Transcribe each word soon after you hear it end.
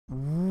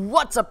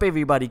What's up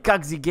everybody,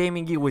 Kagzi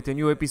Gaming here with a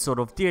new episode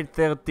of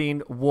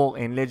Th13 War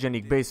and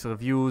Legendary base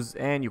reviews,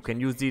 and you can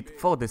use it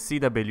for the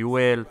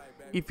CWL.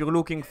 If you're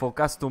looking for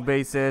custom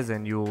bases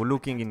and you're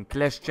looking in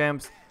Clash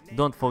Champs,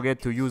 don't forget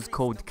to use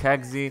code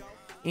Kagzi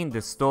in the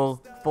store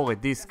for a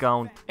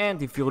discount.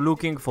 And if you're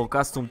looking for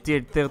custom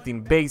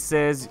Th13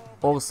 bases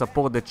or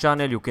support the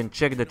channel, you can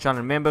check the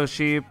channel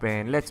membership.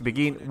 And let's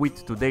begin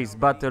with today's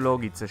battle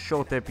log. It's a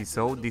short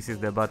episode. This is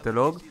the battle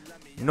log.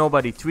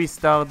 Nobody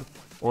 3-starred,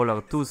 all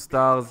are 2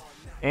 stars,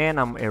 and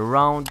I'm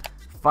around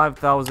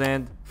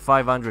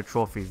 5,500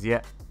 trophies,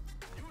 yeah.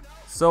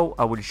 So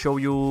I will show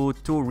you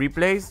 2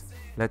 replays.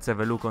 Let's have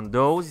a look on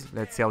those.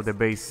 Let's see how the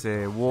base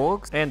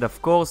works. And of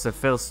course a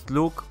first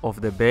look of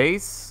the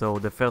base. So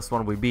the first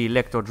one will be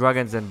Electro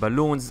Dragons and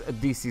Balloons.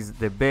 This is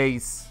the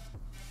base,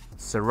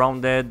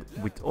 surrounded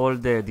with all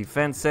the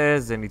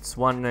defenses, and it's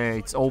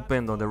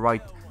opened on the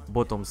right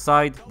bottom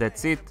side.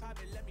 That's it.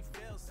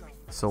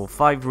 So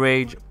 5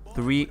 rage,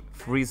 3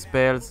 free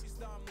spells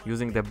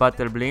using the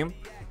battle blimp.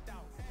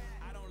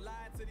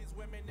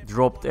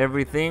 Dropped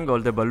everything, all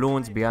the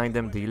balloons, behind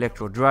them the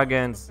Electro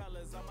Dragons,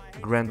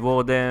 Grand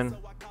Warden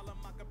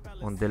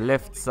on the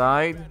left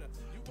side.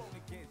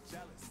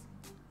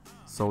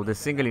 So the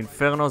single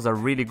Infernos are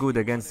really good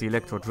against the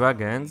Electro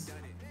Dragons.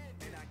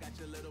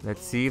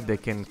 Let's see if they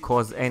can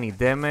cause any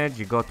damage.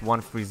 You got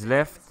 1 freeze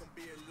left.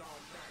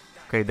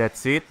 Okay,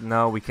 that's it.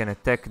 Now we can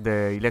attack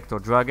the Electro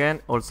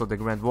Dragon, also the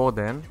Grand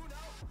Warden.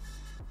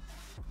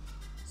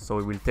 So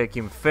we will take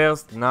him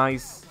first.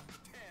 Nice.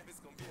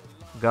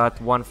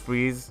 Got 1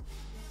 freeze.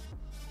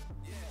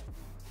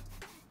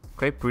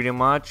 Okay, pretty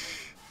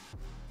much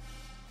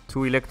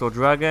 2 Electro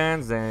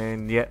Dragons,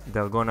 and yeah,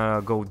 they're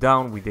gonna go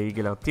down with the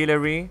Eagle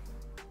Artillery.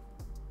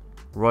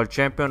 Royal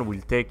Champion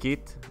will take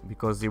it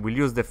because he will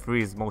use the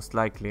freeze most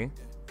likely.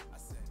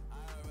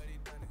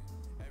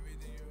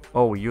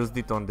 Oh, we used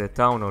it on the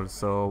Town Hall.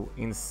 So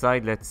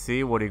inside, let's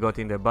see what he got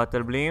in the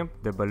battle blimp.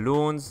 The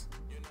balloons,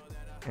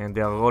 and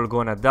they are all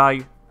gonna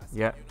die.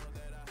 Yeah,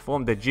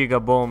 from the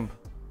Giga Bomb.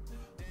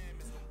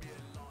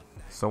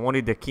 So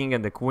only the King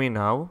and the Queen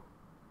now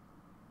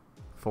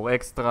for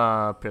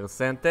extra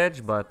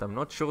percentage, but I'm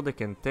not sure they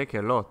can take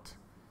a lot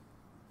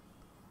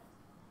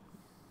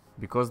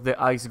because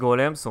the Ice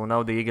Golem. So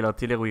now the Eagle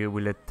Artillery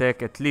will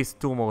attack at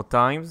least 2 more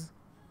times.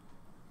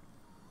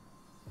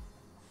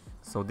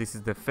 So this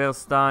is the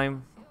first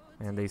time,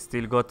 and they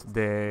still got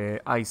the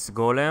Ice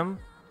Golem.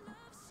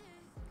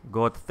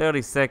 Got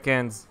 30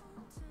 seconds.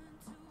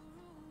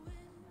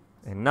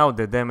 And now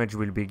the damage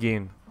will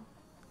begin.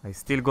 I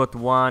still got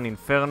 1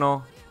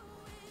 Inferno,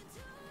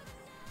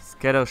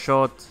 Scatter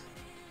Shot,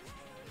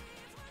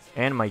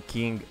 and my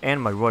King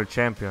and my Royal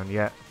Champion,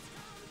 yeah.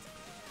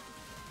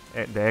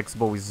 The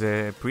X-Bow is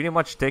pretty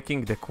much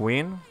taking the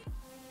Queen.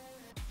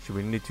 She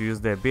will need to use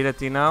the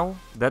ability now.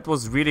 That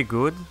was really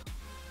good.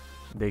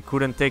 They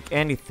couldn't take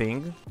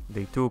anything.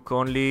 They took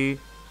only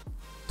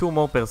 2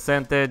 more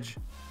percentage.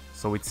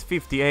 So it's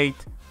 58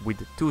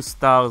 with 2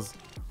 stars.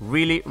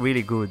 Really,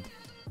 really good.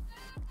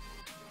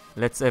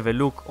 Let's have a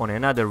look on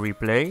another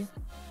replay.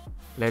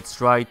 Let's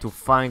try to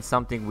find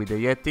something with the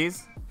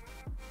Yetis.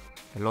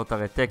 A lot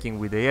are attacking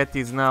with the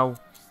Yetis now,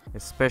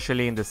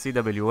 especially in the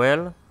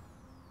CWL.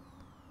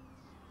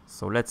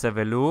 So let's have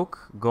a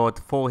look. Got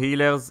 4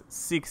 healers,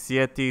 6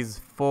 Yetis,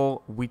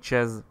 4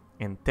 witches,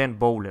 and 10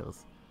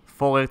 bowlers.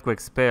 4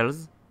 earthquake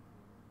spells.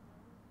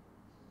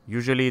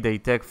 Usually they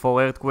take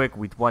 4 earthquake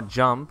with 1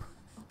 jump.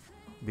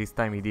 This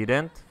time he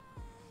didn't.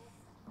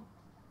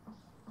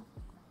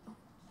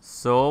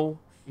 So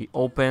he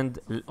opened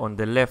on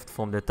the left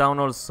from the Town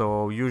Hall,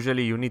 so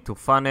usually you need to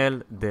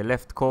funnel the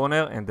left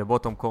corner and the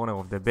bottom corner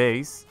of the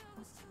base.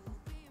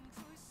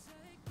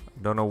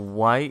 Don't know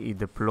why he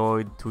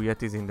deployed 2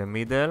 Yetis in the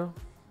middle.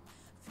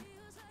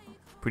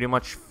 Pretty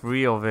much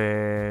free of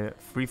a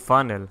free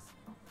funnel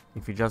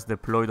if he just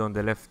deployed on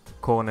the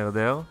left corner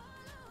there.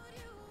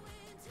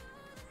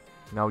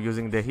 Now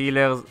using the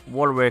healers,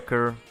 Wall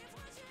Wrecker.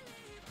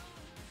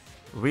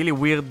 Really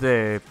weird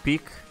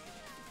pick.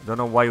 Don't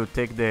know why you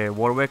take the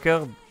Wall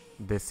Wrecker.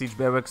 The Siege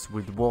Barracks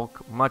would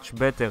work much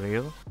better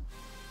here.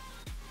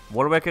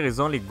 Wall Wrecker is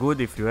only good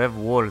if you have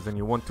walls and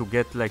you want to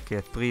get like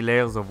 3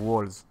 layers of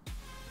walls.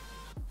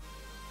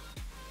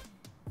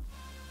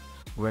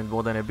 Grand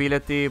Warden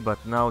ability,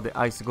 but now the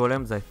Ice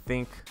Golems, I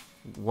think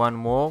 1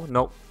 more.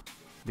 No,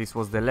 this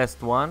was the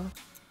last one.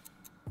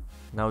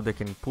 Now they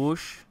can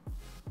push.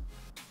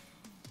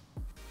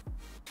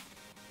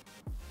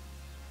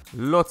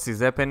 Lots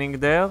is happening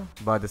there,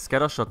 but the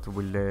Scatter Shot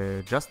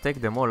will just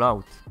take them all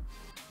out.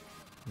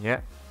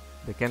 Yeah,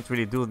 they can't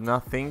really do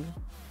nothing.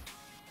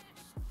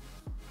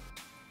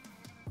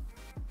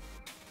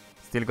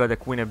 Still got the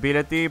Queen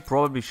ability.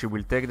 Probably she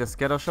will take the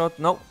Scatter Shot.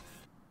 No.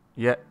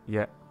 Yeah.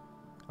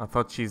 I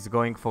thought she's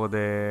going for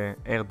the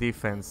air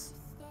defense.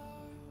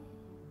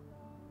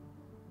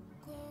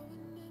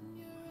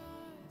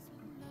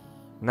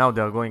 Now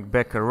they're going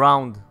back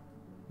around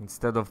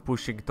instead of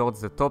pushing towards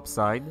the top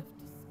side.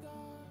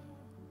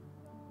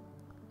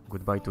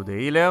 Goodbye to the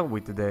healer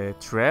with the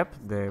trap,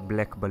 the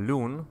black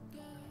balloon.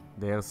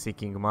 They are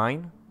seeking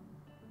mine.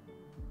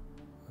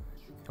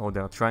 Oh, they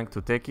are trying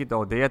to take it.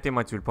 Oh, the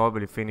Yetimites will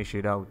probably finish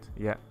it out.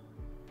 Yeah.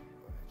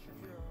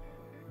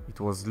 It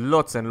was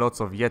lots and lots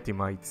of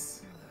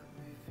Yetimites.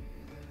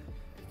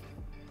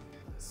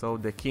 So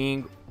the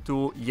king,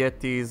 2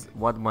 Yetis,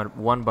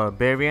 one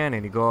barbarian,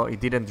 and he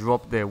didn't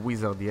drop the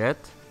wizard yet.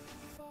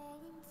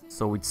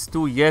 So it's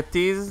 2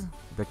 Yetis.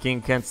 The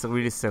king can't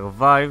really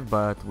survive,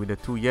 but with the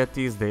 2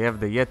 Yetis, they have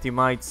the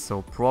Yetimites,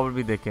 so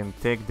probably they can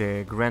take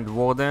the Grand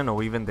Warden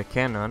or even the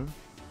cannon.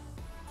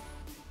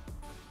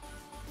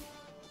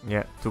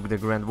 Yeah, took the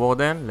Grand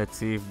Warden. Let's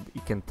see if he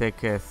can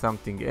take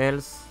something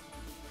else.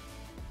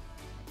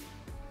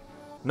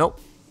 Nope.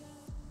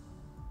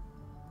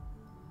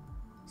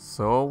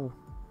 So,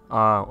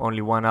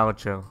 only 1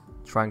 archer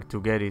trying to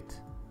get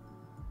it.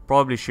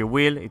 Probably she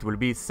will. It will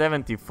be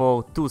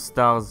 74, 2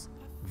 stars.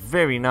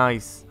 Very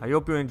nice. I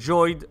hope you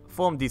enjoyed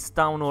from this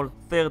Town Hall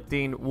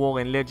 13 War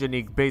and Legend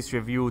League base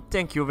review.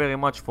 Thank you very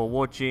much for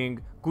watching.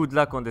 Good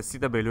luck on the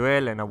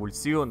CWL, and I will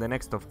see you on the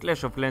next of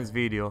Clash of Clans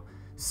video.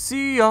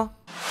 See ya!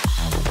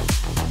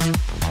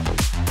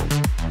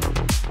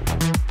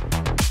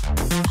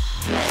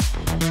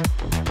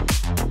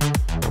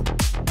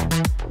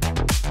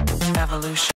 Evolution.